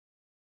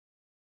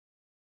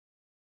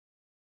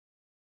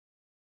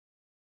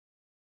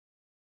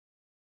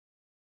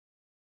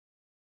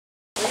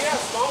But yeah,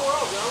 small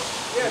world, yo.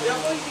 Yeah,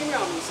 definitely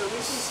email me, send me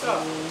some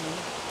stuff.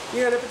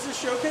 Yeah, and if it's a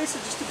showcase, it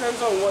just depends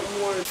on what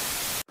you want to do.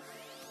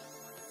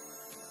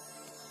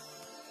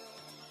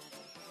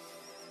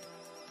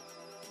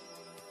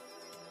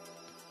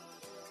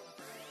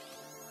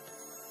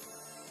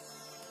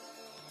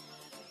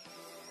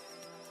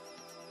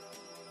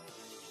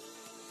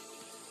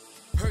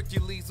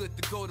 Hercules with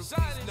the golden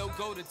piece, no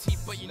golden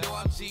teeth, but you know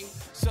I'm G.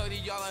 Shorty,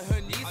 y'all on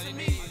her knees to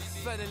me.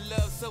 Fell in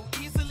love so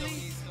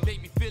easily.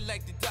 Make me feel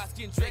like the dark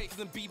skin Drake.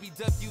 Cause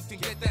BBWs can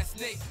get that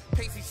snake.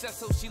 Pacey chef,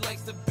 so she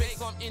likes to bake.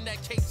 So I'm in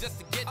that cake just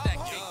to get that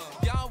cake.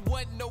 Y'all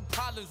want no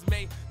problems,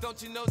 mate.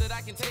 Don't you know that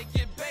I can take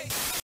your bait?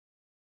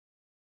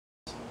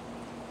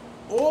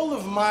 All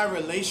of my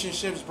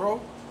relationships,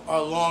 bro,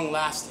 are long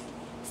lasting.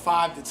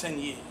 5 to 10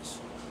 years.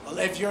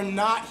 If you're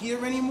not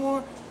here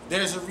anymore,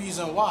 there's a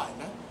reason why,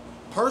 man.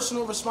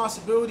 Personal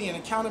responsibility and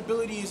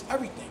accountability is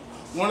everything.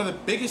 One of the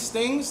biggest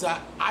things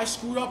that I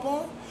screwed up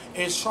on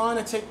is trying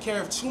to take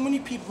care of too many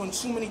people and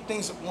too many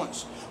things at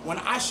once. When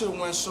I should have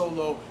went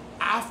solo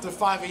after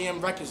 5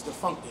 AM Records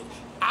defuncted,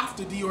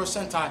 after Dior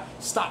Sentai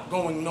stopped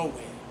going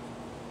nowhere.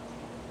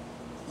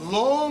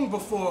 Long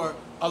before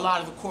a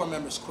lot of the core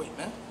members quit,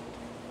 man.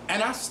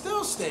 And I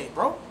still stayed,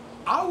 bro.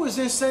 I was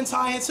in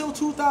Sentai until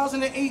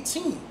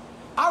 2018.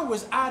 I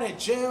was out of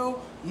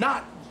jail,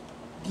 not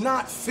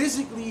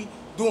physically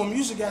doing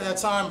music at that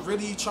time,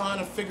 really trying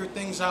to figure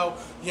things out.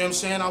 You know what I'm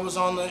saying? I was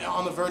on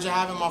the verge of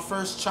having my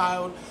first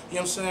child. You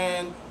know what I'm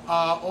saying?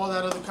 All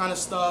that other kind of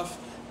stuff.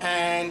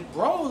 And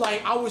bro,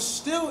 like, I was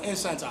still in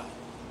Sentai.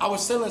 I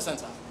was still in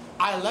Sentai.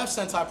 I left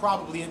Sentai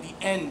probably at the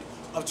end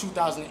of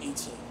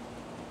 2018,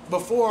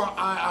 before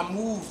I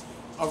moved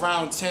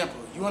around Tampa.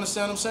 You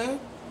understand what I'm saying?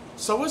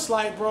 So it's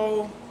like,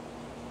 bro,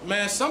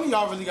 man, some of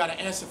y'all really got to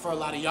answer for a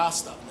lot of y'all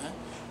stuff, man.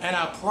 And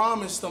I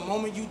promise the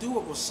moment you do,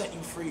 it will set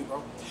you free,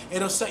 bro.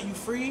 It'll set you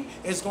free.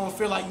 It's going to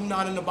feel like you're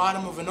not in the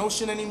bottom of an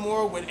ocean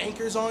anymore with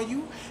anchors on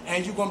you.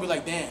 And you're going to be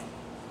like, damn,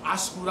 I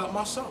screwed up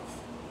myself.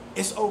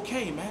 It's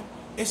okay, man.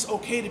 It's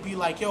okay to be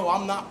like, yo,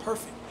 I'm not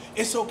perfect.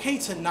 It's okay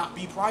to not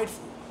be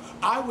prideful.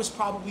 I was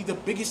probably the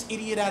biggest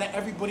idiot out of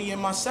everybody in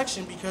my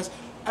section, because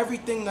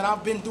everything that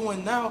I've been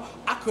doing now,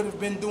 I could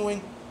have been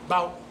doing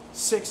about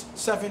 6,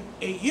 7,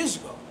 8 years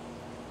ago.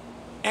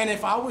 And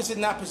if I was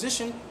in that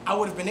position, I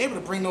would have been able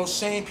to bring those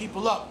same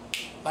people up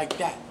like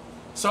that.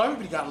 So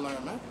everybody got to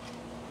learn, man. You know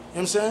what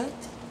I'm saying?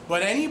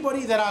 But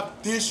anybody that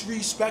I've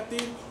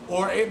disrespected,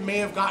 or it may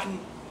have gotten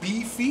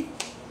beefy,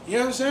 you know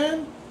what I'm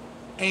saying?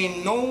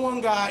 Ain't no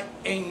one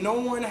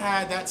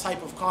had that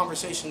type of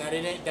conversation that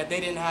they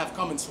didn't have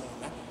coming to them,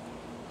 man.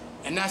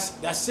 And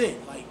that's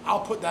it. Like,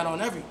 I'll put that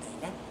on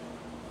everything, man.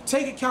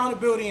 Take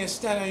accountability and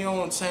stand on your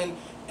own 10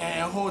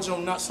 and hold your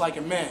nuts like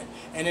a man.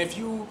 And if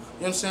you know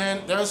what I'm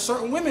saying, there are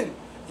certain women,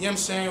 you know what I'm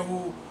saying,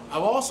 who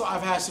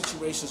I've had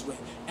situations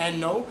with. And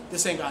no,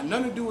 this ain't got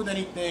nothing to do with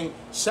anything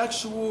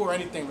sexual or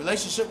anything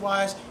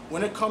relationship-wise.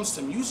 When it comes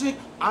to music,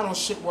 I don't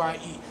shit where I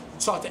eat. You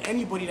talk to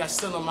anybody that's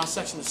still in my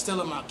section, that's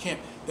still in my camp,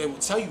 they will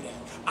tell you that.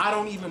 I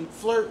don't even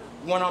flirt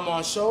when I'm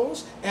on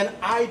shows, and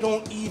I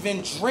don't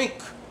even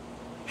drink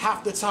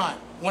half the time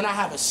when I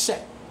have a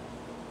set.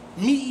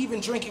 Me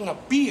even drinking a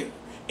beer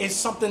is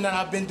something that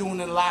I've been doing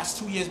in the last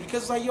 2 years,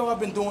 because it's like, yo, I've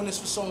been doing this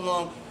for so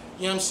long.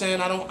 You know what I'm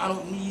saying? I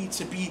don't need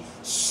to be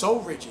so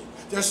rigid.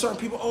 There's certain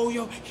people, oh,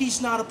 yo,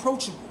 he's not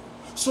approachable.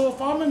 So if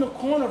I'm in the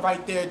corner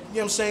right there, you know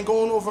what I'm saying,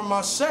 going over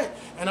my set,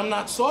 and I'm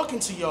not talking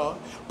to y'all,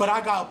 but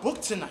I got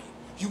booked tonight,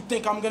 you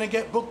think I'm gonna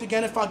get booked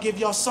again if I give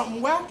y'all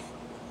something whack?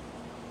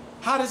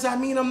 How does that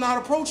mean I'm not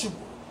approachable?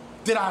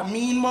 Did I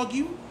mean mug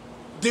you?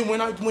 Then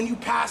when you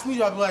pass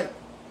me, I'll be like,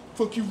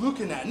 fuck you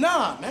looking at?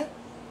 Nah, man.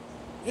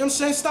 You know what I'm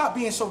saying? Stop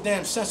being so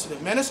damn sensitive,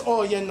 man. It's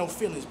all yeah, no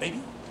feelings,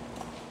 baby.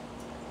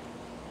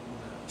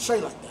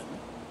 Straight like that, man.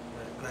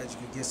 Glad you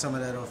could get some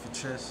of that off your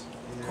chest.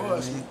 Of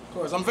course, man. Of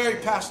course. I'm very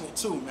passionate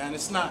too, man.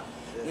 It's not,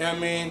 you know what I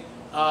mean?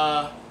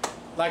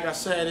 Like I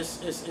said,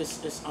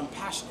 I'm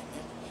passionate,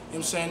 man. You know what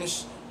I'm saying?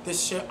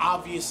 This shit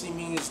obviously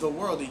means the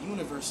world, the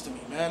universe to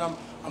me, man.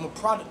 I'm a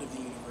product of the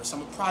universe.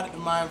 I'm a product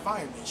of my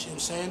environment, you know what I'm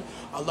saying?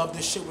 I love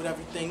this shit with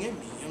everything in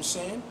me, you know what I'm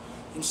saying? You know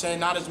what I'm saying?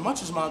 Not as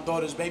much as my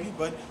daughter's, baby,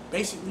 but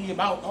basically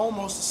about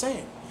almost the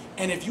same.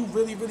 And if you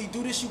really, really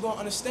do this, you're gonna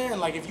understand.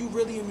 Like, if you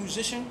really a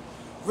musician,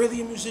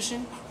 really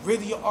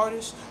an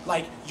artist,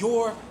 like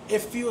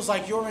it feels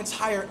like your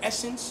entire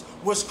essence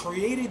was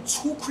created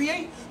to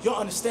create, you'll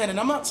understand. And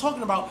I'm not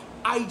talking about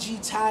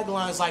IG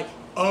taglines like,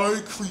 I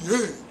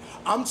create.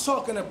 I'm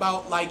talking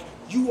about, like,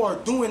 you are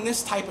doing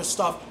this type of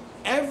stuff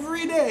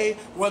every day,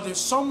 whether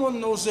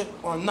someone knows it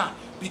or not,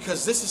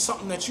 because this is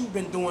something that you've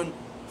been doing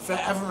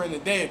forever and a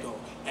day ago.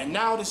 And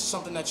now this is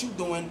something that you're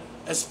doing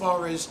as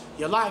far as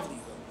your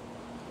livelihood.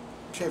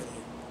 Period.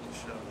 For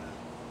sure, man.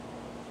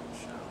 For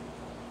sure.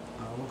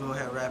 We'll go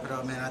ahead and wrap it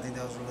up, man. I think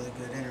that was a really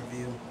good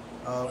interview.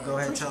 Go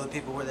ahead and tell the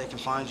people where they can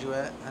find you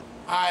at.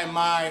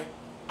 My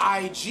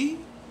IG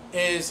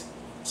is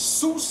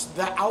Seuss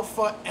the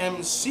Alpha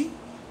MC.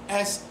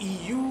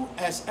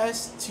 SEUSSTHAAL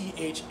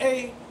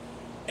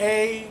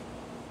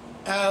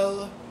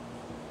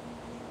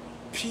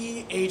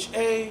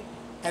P-H-A,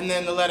 and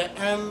then the letter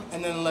M,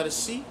 and then the letter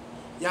C.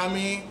 You know what I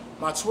mean?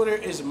 My Twitter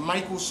is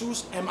Michael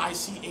Seuss,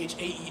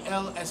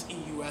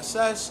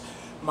 M-I-C-H-A-E-L-S-E-U-S-S.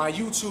 My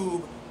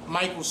YouTube,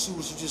 Michael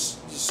Seuss. You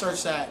just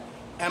search that,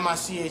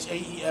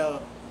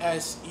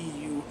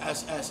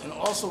 M-I-C-H-A-E-L-S-E-U-S-S. And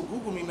also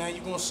Google me, man.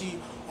 You're going to see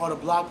all the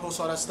blog posts,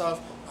 all that stuff.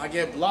 I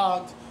get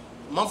blogged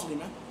monthly,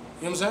 man.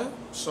 You know what I'm saying?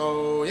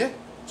 So, yeah,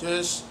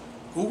 just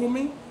Google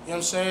me. You know what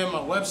I'm saying? My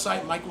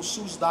website,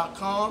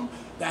 michaelseuss.com.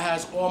 That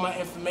has all my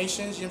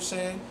information, you know what I'm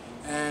saying?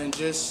 And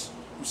just, you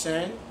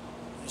know what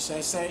I'm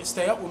saying,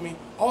 stay up with me.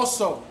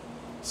 Also,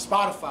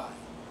 Spotify,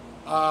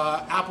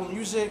 Apple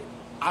Music,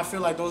 I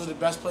feel like those are the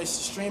best places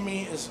to stream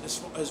me,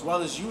 as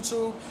well as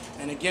YouTube.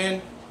 And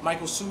again,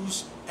 Michael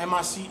Seuss,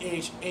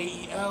 M-I-C-H-A-E-L-S-E-U-S-S,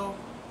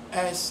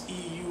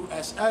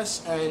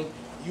 and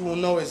you will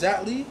know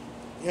exactly, you know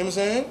what I'm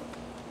saying,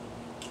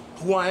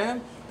 who I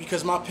am,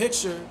 because my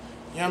picture, you know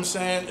what I'm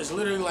saying, is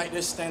literally like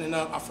this standing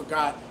up. I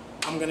forgot,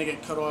 I'm gonna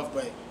get cut off,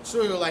 but it's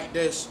literally like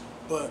this,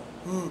 but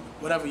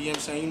whatever, you know what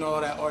I'm saying, you know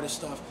all that artist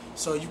stuff,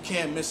 so you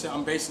can't miss it.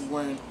 I'm basically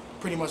wearing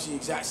pretty much the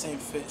exact same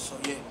fit, so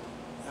yeah, you know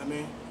what I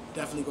mean,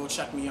 definitely go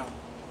check me out.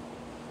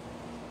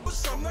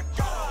 I'm the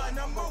god,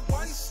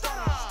 #1 star.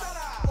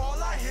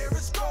 All I hear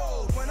is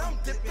gold when I'm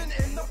dipping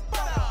in the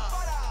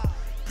butter.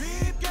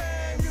 Peep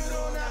game, you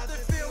don't have to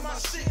feel my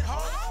shit,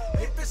 ho.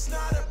 If it's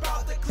not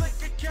about the click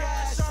of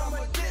cash, I'm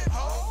a dip,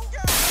 ho.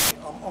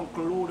 I'm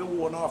Uncle Lou, the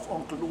owner of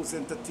Uncle Lou's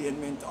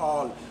Entertainment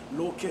Hall,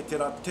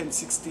 located at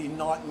 1016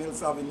 North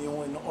Mills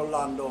Avenue in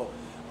Orlando.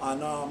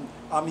 And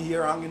I'm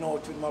here hanging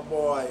out with my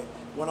boy,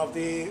 one of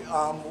the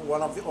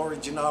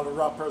original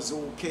rappers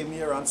who came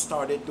here and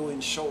started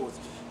doing shows.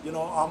 You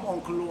know, I'm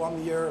Uncle Lou,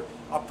 I'm here.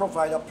 I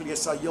provide a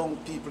place for young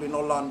people in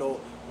Orlando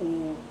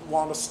who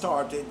want to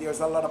start it.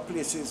 There's a lot of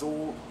places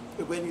who,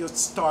 when you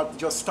start,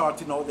 just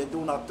starting out, they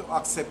do not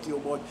accept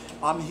you, but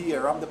I'm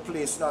here. I'm the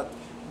place that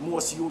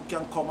most youth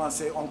can come and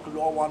say, Uncle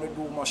Lou, I want to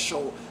do my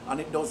show. And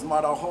it doesn't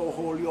matter how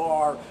old you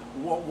are,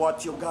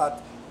 what you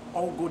got,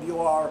 how good you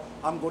are,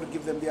 I'm going to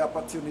give them the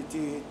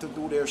opportunity to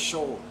do their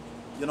show.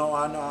 You know,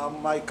 and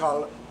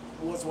Michael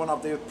was one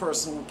of the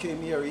person who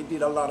came here. He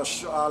did a lot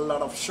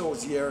of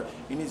shows here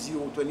in his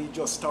youth when he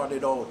just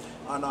started out,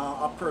 and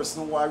a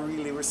person who I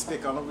really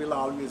respect and will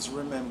always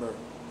remember.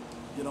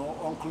 You know,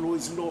 Uncle Lou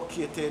is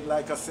located,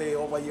 like I say,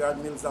 over here at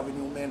Mills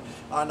Avenue, man,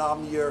 and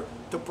I'm here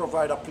to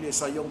provide a place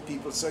for young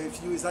people. So if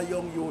you is a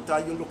young youth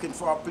and you're looking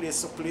for a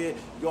place to play,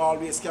 you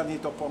always can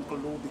hit up Uncle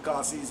Lou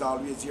because he's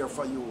always here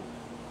for you.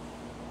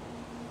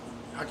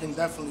 I can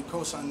definitely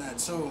co-sign that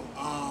too.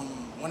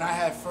 When I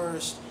had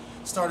first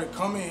started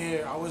coming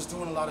here, I was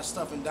doing a lot of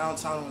stuff in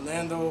downtown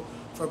Orlando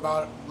for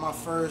about my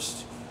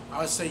first, I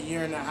would say,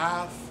 year and a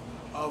half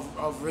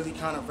of really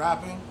kind of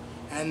rapping.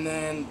 And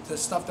then the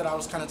stuff that I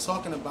was kind of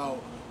talking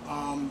about,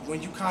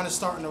 when you kind of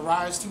starting to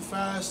rise too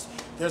fast,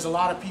 there's a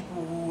lot of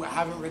people who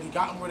haven't really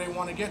gotten where they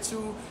want to get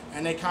to,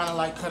 and they kind of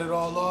like cut it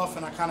all off,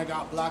 and I kind of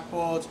got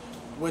blackballed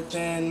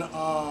within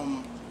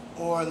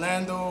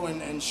Orlando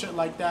and shit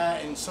like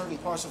that, in certain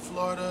parts of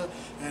Florida.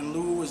 And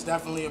Lou was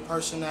definitely a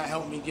person that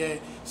helped me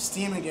get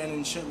steam again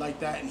and shit like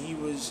that. And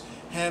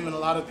him and a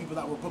lot of people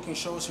that were booking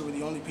shows who were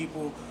the only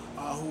people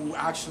who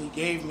actually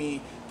gave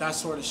me that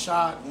sort of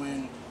shot,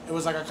 when it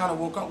was like I kind of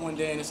woke up one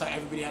day and it's like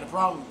everybody had a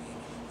problem with me.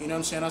 You know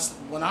what I'm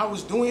saying? When I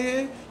was doing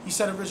it, he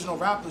said original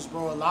rappers,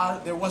 bro,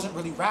 there wasn't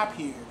really rap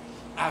here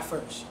at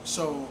first.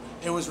 So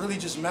it was really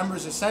just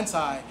members of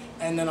Sentai,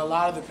 and then a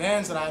lot of the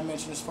bands that I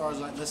mentioned, as far as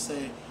like, let's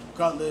say,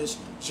 Gutless,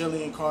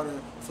 Jillian Carter,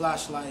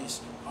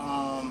 Flashlights,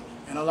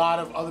 and a lot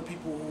of other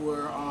people who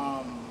were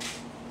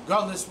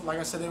Gutless, like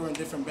I said, they were in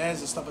different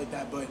bands and stuff like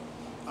that, but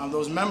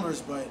those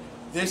members. But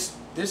this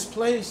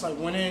place, like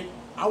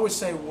I would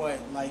say what,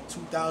 like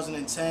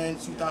 2010,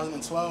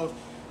 2012,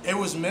 it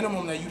was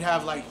minimum that you'd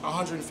have like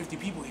 150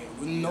 people here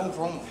with no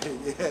promo.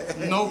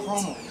 No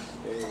promo.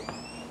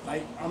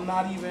 Like I'm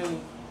not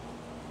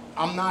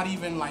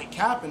even like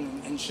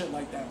capping and shit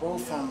like that, bro.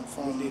 From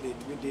we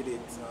did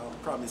it.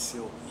 Promise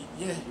you.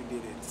 Yeah, we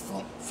did it.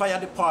 Fire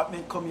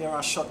department come here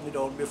and shut me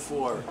down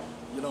before.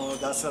 You know,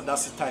 that's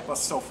the type of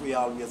stuff we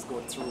always go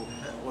through.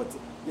 But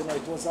you know,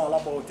 it was all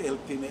about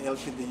helping the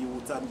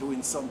youth and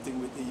doing something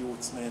with the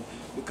youths, man.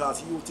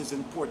 Because youth is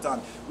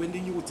important. When the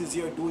youth is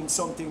here doing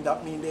something,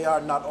 that means they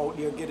are not out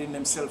there getting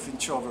themselves in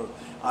trouble,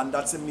 and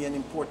that's the main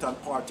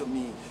important part to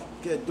me.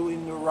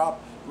 Doing the rap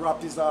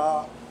is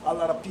a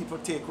lot of people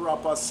take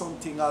rap as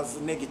something as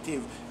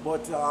negative,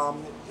 but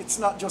it's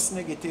not just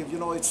negative. You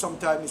know,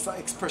 sometimes it's an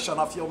expression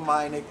of your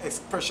mind,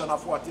 expression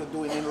of what you're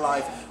doing in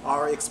life,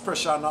 or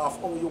expression of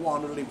how you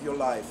want to live your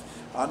life.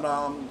 And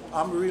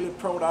I'm really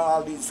proud of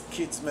all these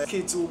kids, man.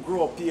 Kids who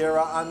grew up here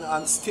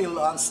and still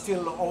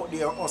out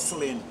there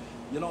hustling.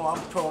 You know,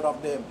 I'm proud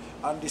of them,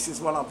 and this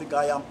is one of the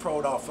guys I'm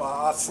proud of.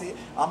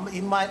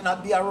 He might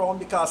not be around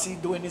because he's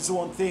doing his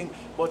own thing,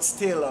 but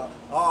still, I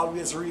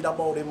always read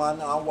about him and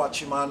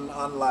watch him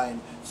online.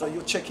 So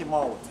you check him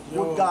out.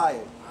 Good guy.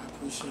 I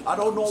Appreciate I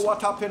don't know that.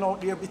 what happened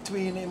out there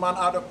between him and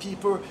other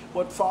people,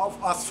 but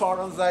as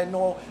far as I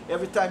know,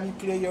 every time he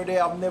play here,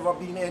 there have never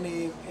been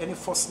any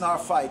fuss nor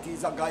fight.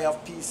 He's a guy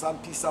of peace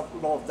and peace of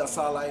love. That's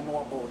all I know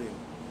about him.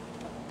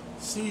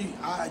 See,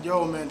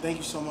 yo, man, thank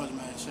you so much,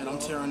 man. Shit, I'm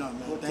tearing up,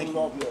 man. Good Thank to you.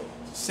 love you.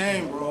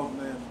 Same, bro. Love,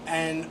 man.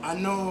 And I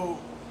know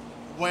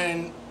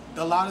when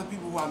a lot of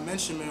people who I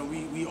mention, man,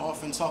 we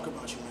often talk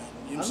about you, man.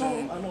 You know what I'm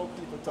saying? I know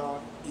people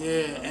talk.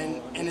 Yeah,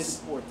 and it's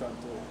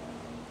important too.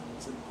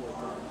 It's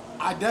important.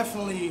 I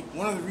definitely,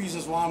 one of the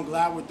reasons why I'm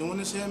glad we're doing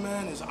this here,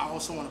 man, is I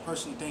also want to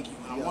personally thank you,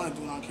 and I want to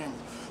do it on camera.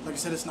 Like I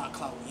said, it's not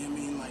clout, you know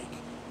what I mean?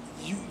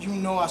 Like, you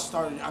know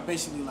I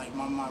basically, like,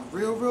 my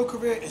real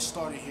career, it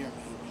started here,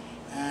 man.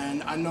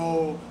 And I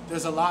know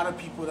there's a lot of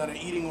people that are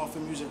eating off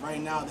of music right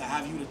now that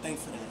have you to thank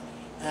for that.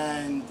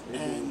 And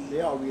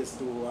they always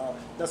do.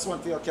 That's one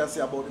thing I can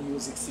say about the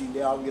music scene.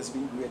 They always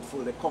been grateful.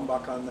 They come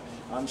back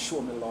and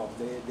show me love.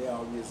 They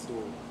always do.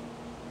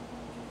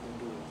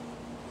 They do.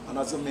 And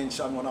as you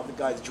mentioned, one of the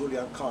guys,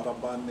 Julian Carter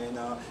band,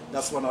 man,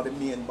 that's one of the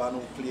main band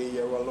who play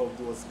here. I love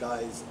those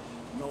guys.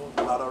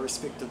 A lot of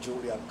respect to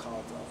Julian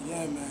Carter.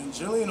 Yeah, man.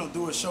 Julian will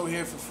do a show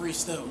here for free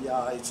still.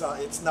 Yeah,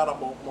 it's not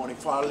about money.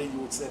 For all the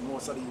youths and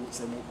most of the youths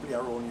who play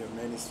around here,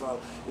 man, it's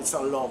a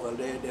love.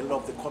 They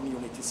love the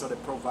community, so they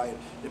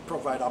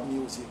provide our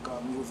music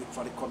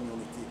for the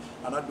community.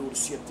 And I do the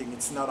same thing.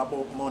 It's not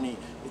about money.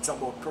 It's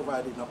about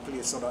providing a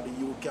place so that the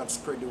youth can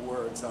spread the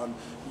words and,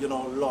 you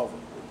know, love.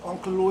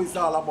 Uncle Lou is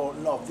all about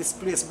love. This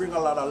place brings a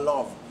lot of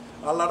love.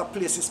 A lot of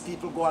places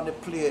people go and they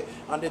play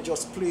and they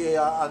just play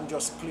and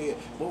just play.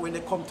 But when they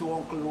come to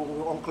Uncle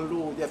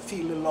Lou, they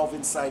feel the love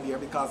inside here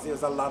because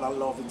there's a lot of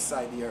love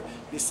inside here.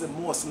 This is the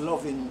most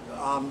loving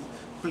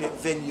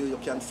venue you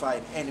can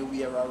find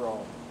anywhere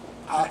around.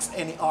 Ask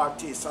any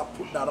artist, I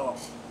put that up.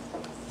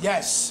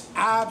 Yes,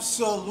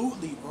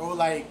 absolutely, bro.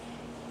 Like,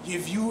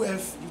 if you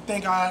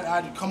think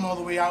I'd come all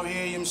the way out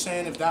here, you know what I'm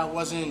saying, if that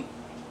wasn't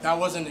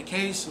the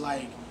case,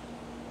 like,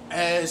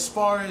 as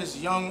far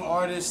as young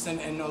artists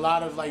and a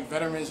lot of like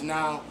veterans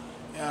now,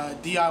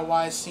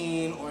 DIY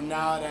scene or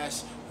now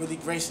that's really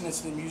gracing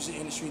into the music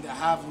industry that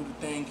have you to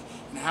thank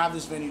and have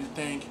this venue to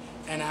thank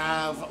and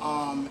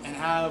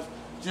have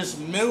just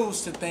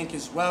mills to thank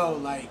as well.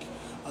 Like,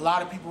 a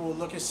lot of people will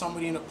look at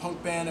somebody in a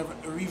punk band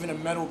or even a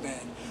metal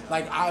band.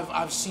 Like,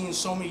 I've seen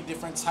so many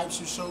different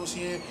types of shows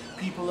here.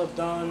 People have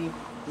done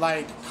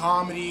like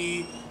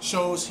comedy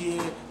shows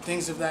here,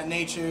 things of that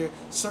nature,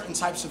 certain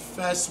types of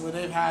fests where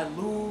they've had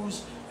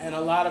Lou's and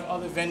a lot of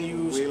other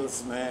venues.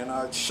 Wills,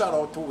 man. Shout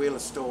out to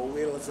Wills though.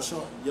 Wills,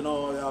 sure. You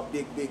know, a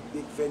big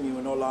venue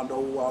in Orlando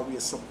who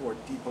always support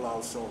people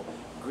also.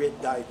 Great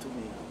guy to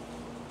me.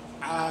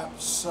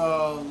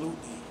 Absolutely.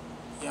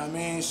 You know what I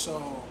mean?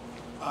 So,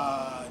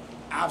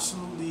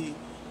 absolutely,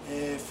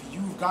 if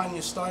you've gotten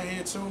your start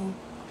here too,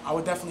 I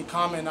would definitely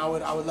comment. I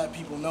would let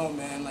people know,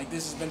 man. Like,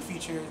 this has been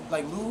featured,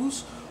 like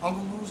Lou's,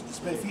 Uncle Lou's. It's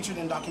been featured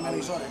in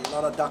documentaries already. A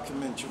lot of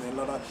documentary,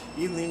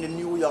 even in the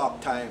New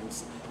York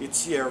Times.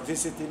 It's here.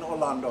 Visit in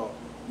Orlando.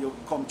 You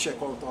come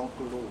check out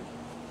Uncle Lou.